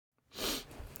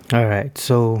All right,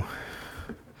 so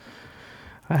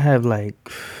I have I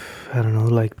don't know,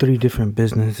 like three different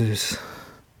businesses,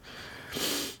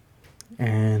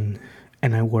 and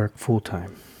I work full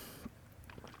time.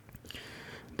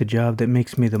 The job that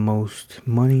makes me the most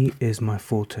money is my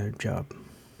full time job.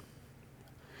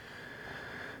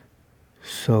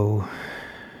 So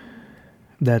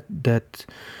that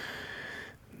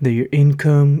your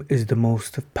income is the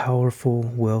most powerful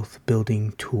wealth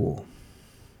building tool.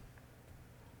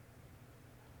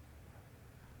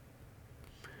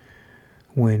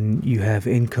 When you have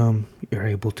income, you're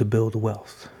able to build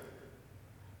wealth.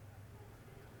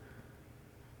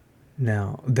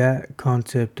 Now, that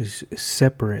concept is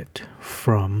separate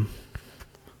from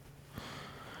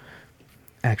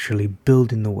actually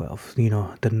building the wealth,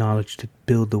 the knowledge to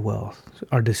build the wealth,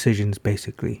 our decisions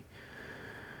basically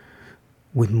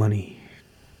with money.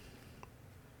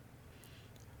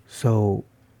 So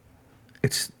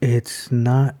it's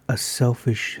not a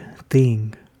selfish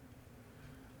thing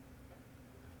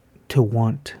to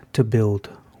want to build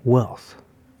wealth.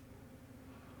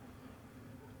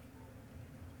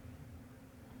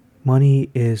 Money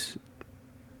it's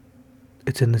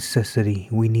a necessity.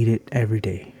 We need it every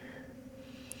day.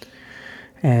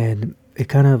 And it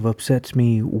kind of upsets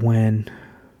me when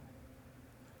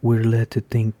we're led to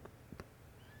think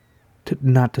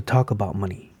not to talk about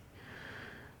money.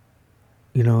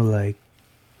 Like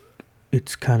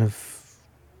it's kind of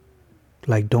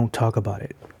like don't talk about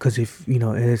it, because if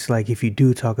it's like if you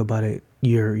do talk about it,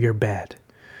 you're bad.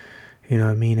 You know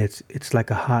what I mean? It's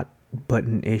like a hot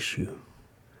button issue.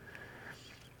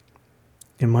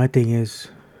 And my thing is,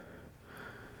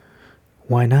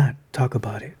 why not talk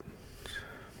about it?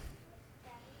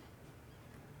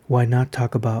 Why not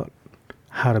talk about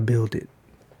how to build it,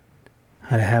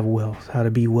 how to have wealth, how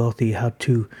to be wealthy, how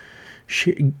to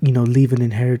leave an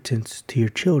inheritance to your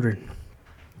children?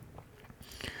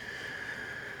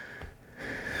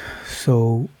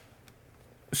 So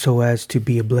as to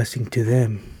be a blessing to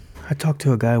them. I talked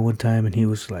to a guy one time and he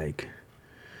was like,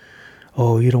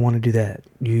 "Oh, you don't want to do that.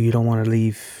 You don't want to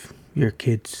leave your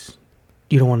kids.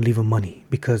 You don't want to leave them money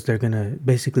because they're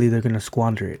gonna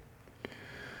squander it."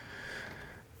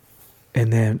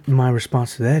 And then my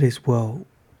response to that is, well,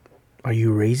 are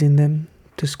you raising them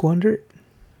to squander it?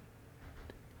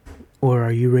 Or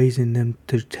are you raising them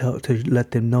to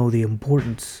let them know the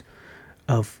importance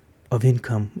of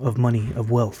income, of money, of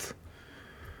wealth?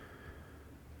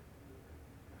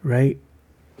 Right?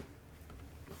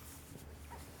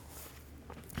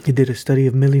 He did a study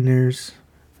of millionaires.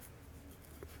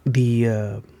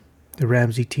 The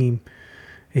Ramsey team,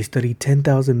 they studied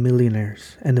 10,000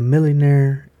 millionaires, and a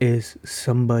millionaire is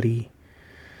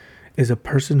a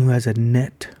person who has a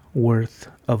net worth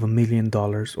of $1 million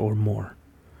or more.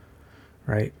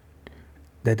 Right?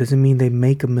 That doesn't mean they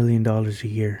make $1 million a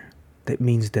year. That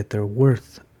means that they're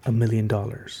worth $1 million.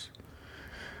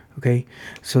 Okay?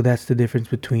 So that's the difference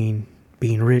between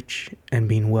being rich and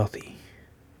being wealthy.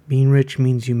 Being rich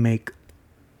means you make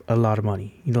a lot of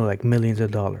money, like millions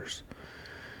of dollars.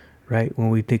 Right? When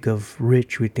we think of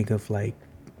rich, we think of like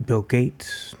Bill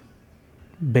Gates,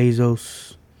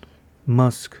 Bezos,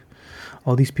 Musk,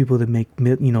 all these people that make,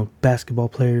 basketball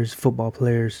players, football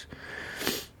players.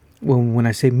 When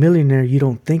I say millionaire, you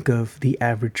don't think of the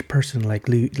average person like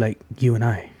you and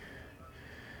I.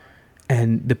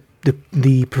 And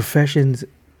the professions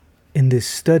in this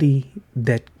study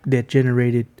that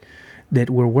generated that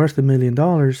were worth $1 million,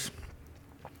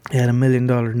 had $1 million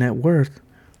net worth,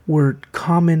 were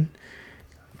common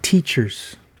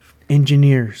teachers,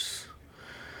 engineers.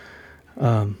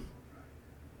 What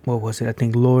was it? I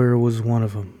think lawyer was one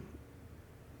of them.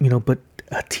 But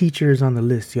a teacher is on the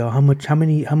list, y'all. How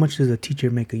much does a teacher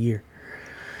make a year?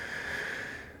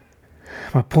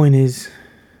 My point is,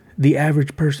 the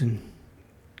average person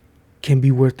can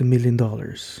be worth $1 million.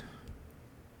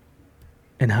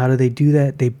 And how do they do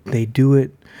that? They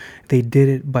did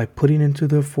it by putting into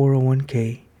their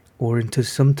 401k or into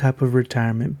some type of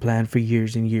retirement plan for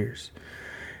years and years.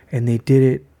 And they did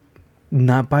it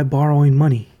not by borrowing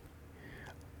money.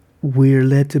 We're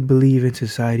led to believe in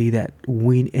society that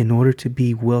in order to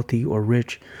be wealthy or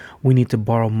rich, we need to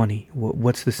borrow money.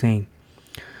 What's the saying?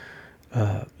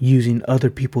 Using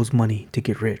other people's money to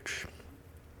get rich.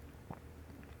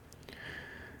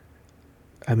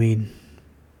 I mean,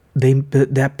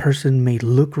 that person may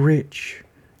look rich,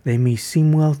 they may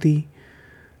seem wealthy,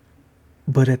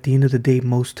 but at the end of the day,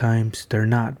 most times they're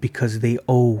not, because they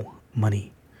owe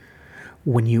money.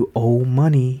 When you owe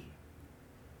money,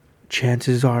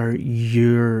 chances are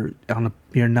you're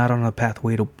not on a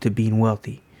pathway to being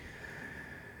wealthy.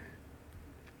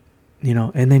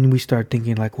 And then we start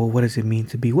thinking like, well, what does it mean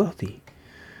to be wealthy?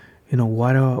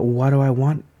 Why do I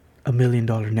want $1 million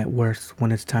net worth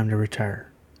when it's time to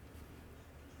retire?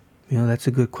 That's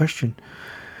a good question.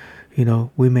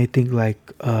 We may think like,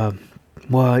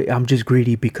 well, I'm just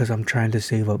greedy because I'm trying to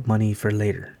save up money for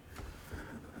later.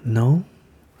 No,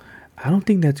 I don't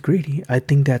think that's greedy. I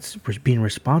think that's being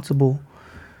responsible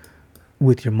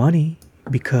with your money,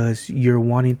 because you're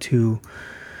wanting to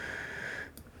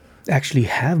actually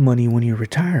have money when you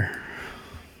retire.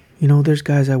 There's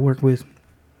guys I work with.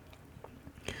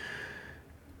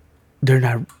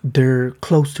 They're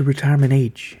close to retirement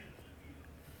age,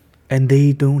 and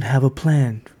they don't have a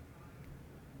plan.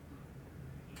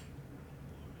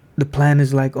 The plan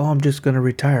is like, oh, I'm just gonna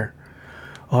retire.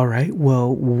 All right,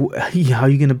 well, how are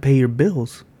you gonna pay your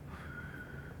bills?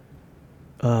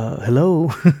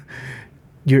 Hello.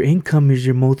 Your income is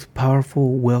your most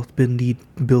powerful wealth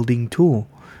building tool.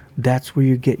 That's where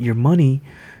you get your money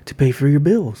to pay for your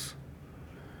bills.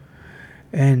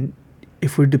 And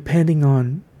if we're depending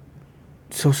on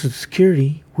Social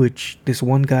Security, which this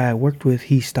one guy I worked with,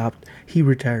 he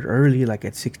retired early, like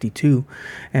at 62,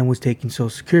 and was taking Social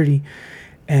Security,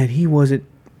 and he wasn't,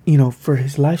 for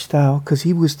his lifestyle, because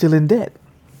he was still in debt.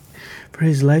 For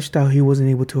his lifestyle, he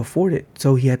wasn't able to afford it,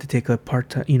 so he had to take a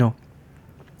part-time,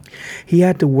 he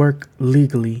had to work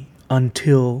legally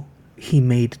until he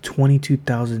made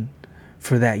 22,000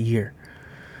 for that year.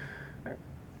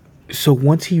 So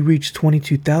once he reached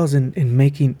 22,000 and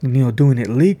making, doing it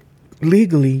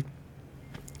legally,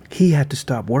 he had to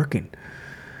stop working,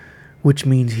 which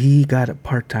means he got a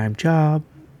part-time job,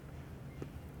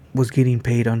 was getting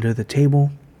paid under the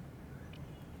table,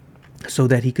 so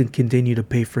that he could continue to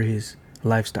pay for his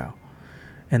lifestyle.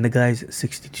 And the guy's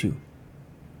 62,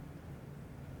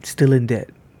 still in debt.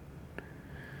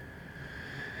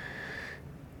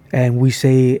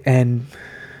 And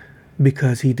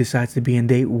because he decides to be in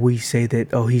debt, we say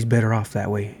that, oh, he's better off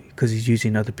that way because he's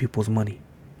using other people's money.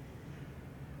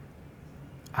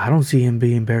 I don't see him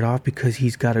being better off because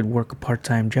he's got to work a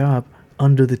part-time job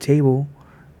under the table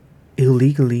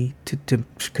illegally to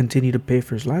continue to pay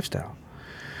for his lifestyle.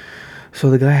 So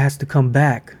the guy has to come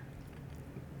back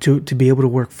to be able to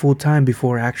work full-time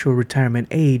before actual retirement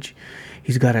age.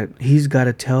 He's got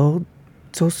to tell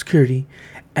Social Security,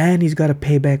 and he's got to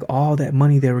pay back all that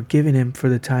money they were giving him for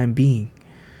the time being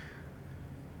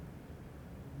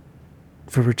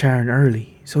for retiring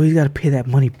early. So he's got to pay that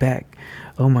money back.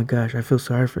 Oh my gosh, I feel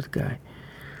sorry for the guy.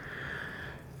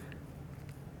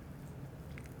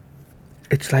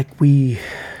 It's like we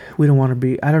don't want to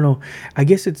be, I don't know. I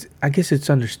guess it's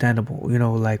understandable,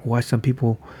 like why some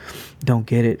people don't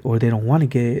get it, or they don't want to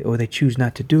get it, or they choose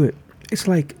not to do it. It's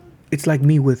like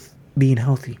me with being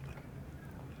healthy.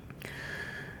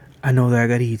 I know that I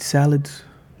got to eat salads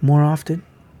more often,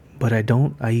 but I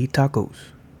don't. I eat tacos.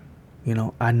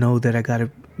 I know that I got to,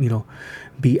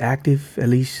 be active at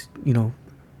least,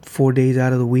 4 days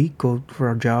out of the week, go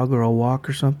for a jog or a walk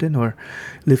or something, or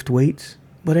lift weights,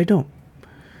 but I don't.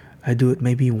 I do it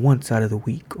maybe once out of the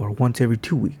week or once every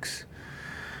 2 weeks.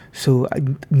 So,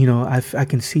 I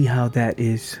can see how that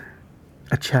is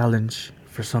a challenge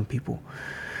for some people.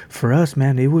 For us,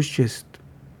 man, it was just,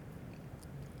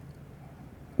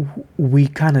 we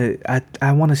kind of,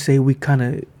 I want to say we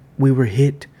were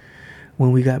hit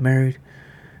when we got married,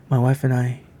 my wife and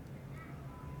I.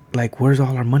 Like, where's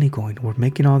all our money going? We're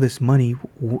making all this money,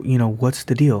 what's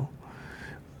the deal?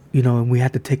 And we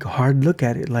had to take a hard look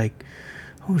at it, like,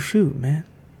 oh shoot, man,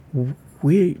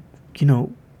 we're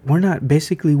not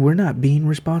being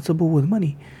responsible with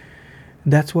money.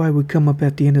 That's why we come up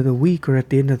at the end of the week or at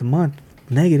the end of the month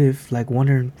negative, like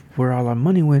wondering where all our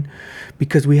money went,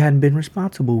 because we hadn't been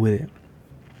responsible with it.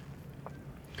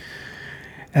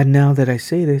 And now that I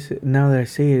say it,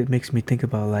 it makes me think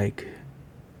about, like,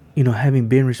 having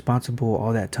been responsible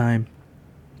all that time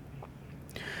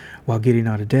while getting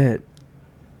out of debt.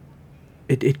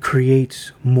 It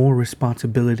creates more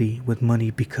responsibility with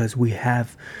money because we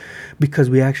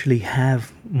actually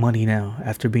have money now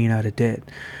after being out of debt.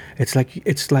 It's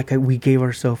like we gave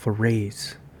ourselves a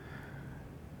raise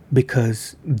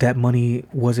because that money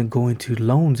wasn't going to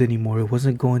loans anymore. It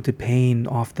wasn't going to paying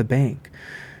off the bank.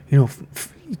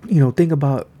 Think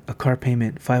about a car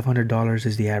payment. $500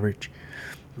 is the average.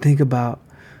 Think about,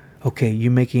 okay,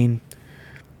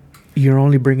 you're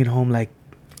only bringing home, like,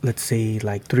 let's say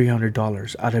like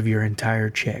 $300 out of your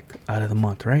entire check out of the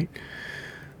month, right?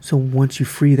 So once you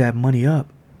free that money up,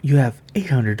 you have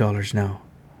 $800 now.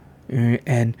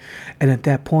 And at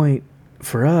that point,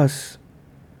 for us,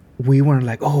 we weren't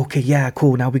like, oh, okay, yeah,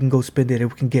 cool, now we can go spend it,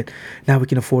 now we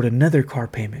can afford another car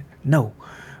payment. No,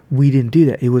 we didn't do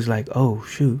that. It was like, oh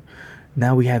shoot,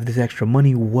 Now we have this extra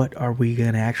money. What are we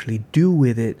going to actually do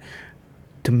with it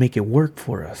to make it work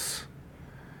for us?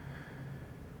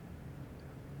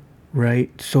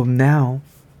 Right? So now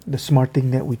the smart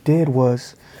thing that we did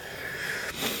was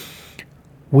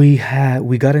we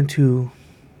got into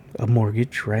a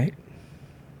mortgage, right?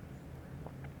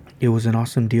 It was an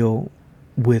awesome deal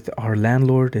with our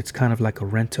landlord. It's kind of like a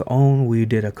rent to own. We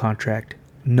did a contract,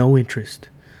 no interest.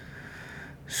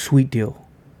 Sweet deal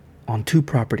on 2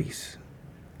 properties.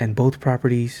 And both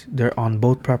properties,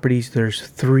 there's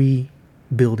 3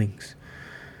 buildings.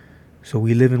 So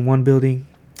we live in one building,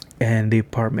 and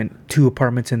 2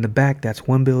 apartments in the back, that's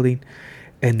one building.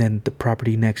 And then the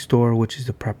property next door, which is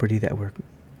the property that we're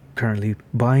currently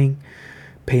buying,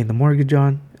 paying the mortgage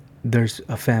on, there's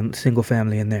a single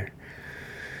family in there.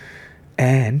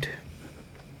 And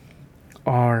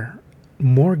our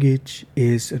mortgage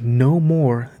is no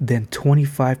more than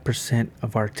 25%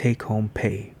 of our take-home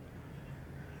pay,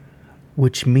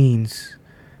 which means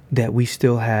that we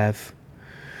still have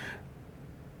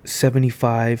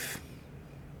 75%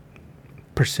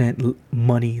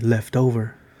 money left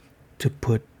over to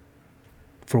put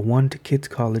for 1 to kids'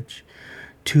 college,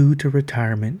 2 to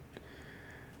retirement,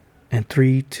 and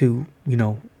 3 to,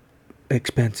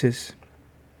 expenses,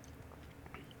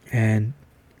 and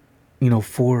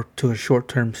 4 to a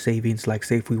short-term savings, like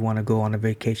say if we want to go on a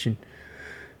vacation,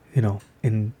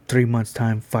 in 3 months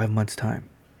time, 5 months time.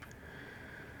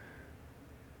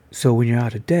 So when you're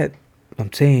out of debt,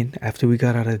 I'm saying after we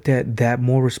got out of debt, that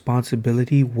more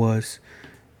responsibility was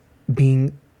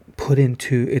being put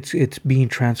into, it's being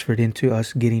transferred into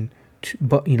us getting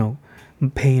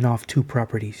paying off 2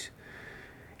 properties,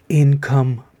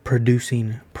 income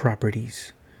producing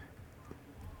properties.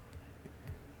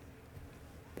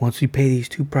 Once we pay these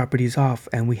 2 properties off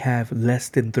and we have less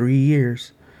than 3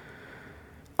 years,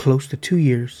 close to 2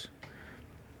 years,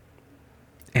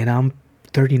 and I'm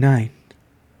 39,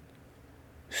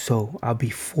 so I'll be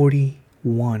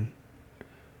 41,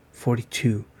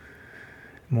 42.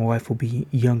 My wife will be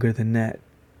younger than that.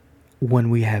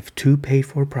 When we have 2 paid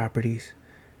for properties,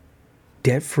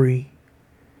 debt-free,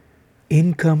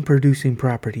 income producing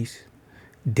properties,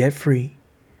 debt-free,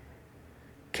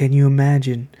 can you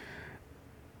imagine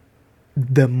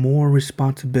the more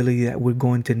responsibility that we're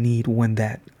going to need when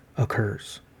that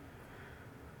occurs?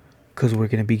 Because we're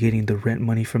going to be getting the rent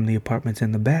money from the apartments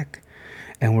in the back,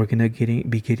 and we're going to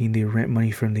be getting the rent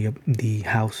money from the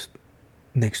house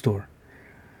next door,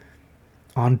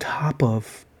 on top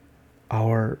of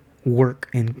our work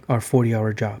in our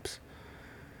 40-hour jobs.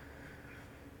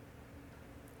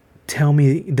 Tell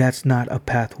me that's not a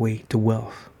pathway to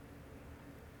wealth.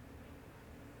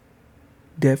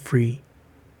 Debt-free,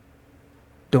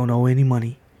 don't owe any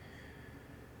money.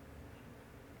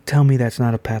 Tell me that's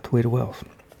not a pathway to wealth.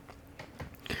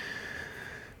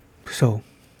 So,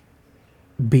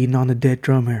 beating on the debt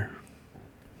drum here.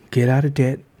 Get out of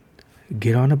debt.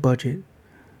 Get on a budget.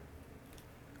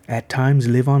 At times,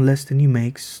 live on less than you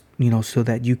make, so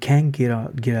that you can get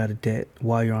out of debt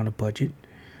while you're on a budget.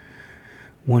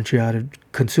 Once you're out of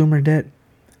consumer debt,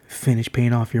 finish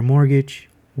paying off your mortgage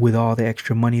with all the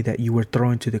extra money that you were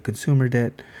throwing to the consumer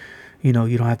debt. You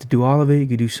don't have to do all of it. You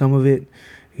can do some of it,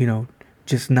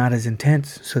 just not as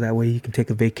intense. So that way you can take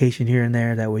a vacation here and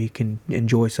there. That way you can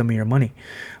enjoy some of your money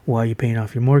while you're paying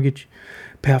off your mortgage.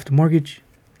 Pay off the mortgage,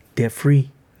 debt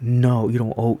free. No, you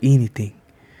don't owe anything.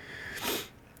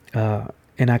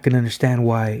 And I can understand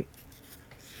why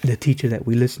the teacher that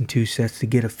we listen to says to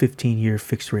get a 15-year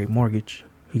fixed rate mortgage.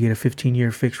 You get a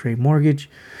 15-year fixed rate mortgage.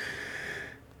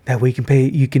 That way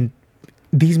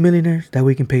these millionaires, that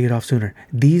way you can pay it off sooner.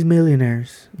 These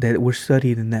millionaires that were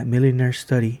studied in that millionaire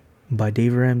study by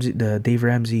Dave Ramsey, the Dave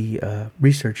Ramsey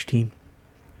research team.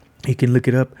 You can look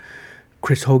it up.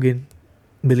 Chris Hogan,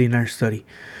 millionaire study.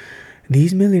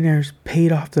 These millionaires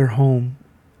paid off their home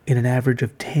in an average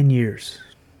of 10 years.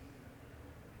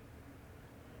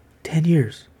 10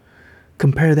 years.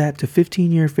 Compare that to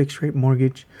 15-year fixed rate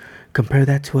mortgage. Compare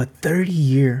that to a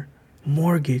 30-year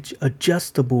mortgage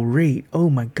adjustable rate. Oh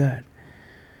my God.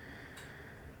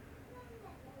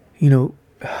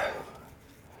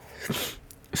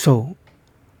 So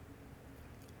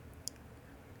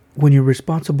when you're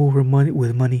responsible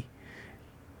with money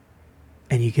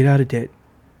and you get out of debt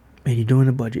and you're doing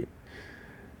a budget,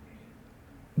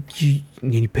 you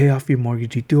pay off your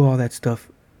mortgage, you do all that stuff,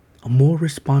 more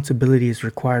responsibility is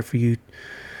required for you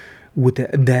with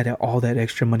all that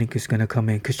extra money is going to come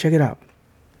in. Because check it out.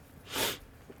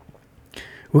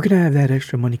 We're going to have that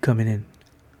extra money coming in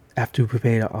after we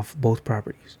pay off both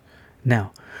properties.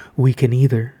 Now, we can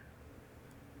either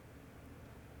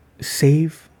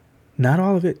save, not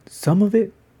all of it, some of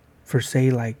it, for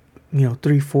say like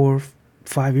 3, 4,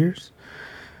 5 years,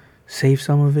 save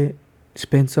some of it,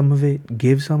 spend some of it,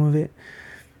 give some of it,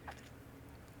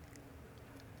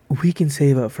 we can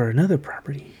save up for another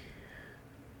property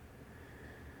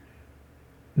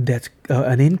that's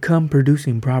an income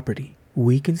producing property.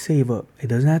 We can save up. It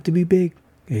doesn't have to be big,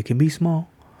 it can be small,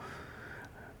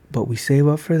 but we save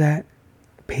up for that,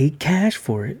 pay cash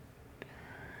for it,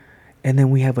 and then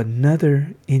we have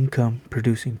another income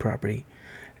producing property,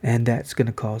 and that's going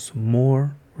to cause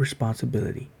more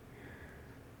responsibility.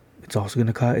 It's also going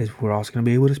to cause, we're also going to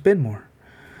be able to spend more.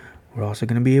 We're also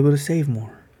going to be able to save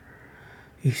more.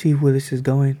 You see where this is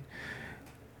going?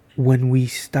 When we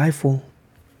stifle,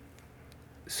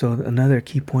 so another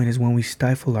key point is when we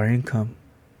stifle our income,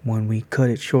 when we cut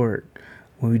it short,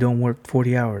 when we don't work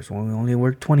 40 hours, when we only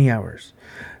work 20 hours,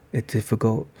 it's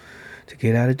difficult to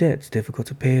get out of debt. It's difficult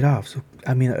to pay it off. So,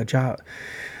 a job.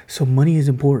 So money is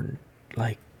important.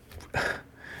 Like,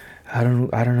 I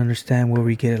don't understand where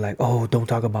we get it. Like, oh, don't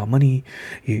talk about money.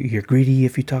 You're greedy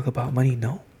if you talk about money.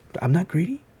 No, I'm not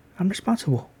greedy. I'm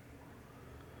responsible.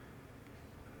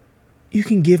 You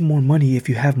can give more money if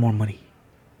you have more money.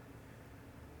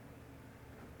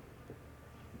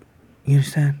 You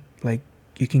understand? Like,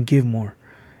 you can give more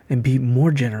and be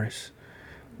more generous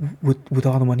with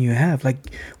all the money you have. Like,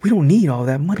 we don't need all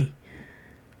that money.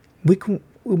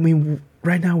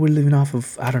 Right now we're living off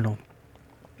of, I don't know,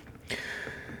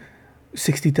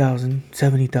 $60,000,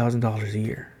 $70,000 a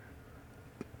year.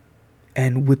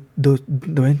 And with the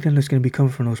income that's going to be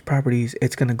coming from those properties,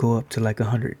 it's going to go up to like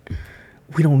 100.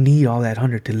 We don't need all that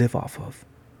 100 to live off of.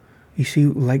 You see,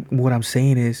 like what I'm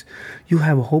saying is, you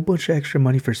have a whole bunch of extra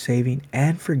money for saving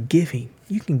and for giving.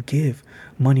 You can give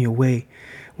money away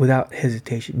without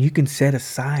hesitation. You can set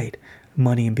aside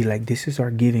money and be like, this is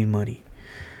our giving money.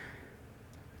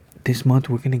 This month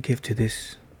we're going to give to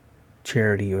this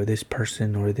charity or this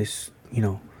person or this,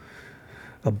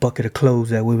 a bucket of clothes.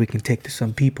 That way we can take to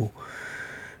some people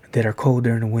that are cold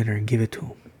during the winter and give it to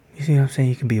them. You see what I'm saying?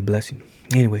 You can be a blessing.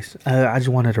 Anyways, I just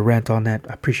wanted to rant on that.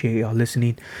 I appreciate y'all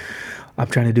listening. I'm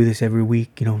trying to do this every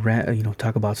week,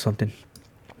 talk about something.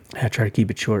 I try to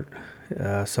keep it short.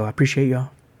 So I appreciate y'all.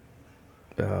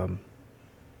 Have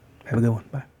a good one.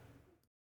 Bye.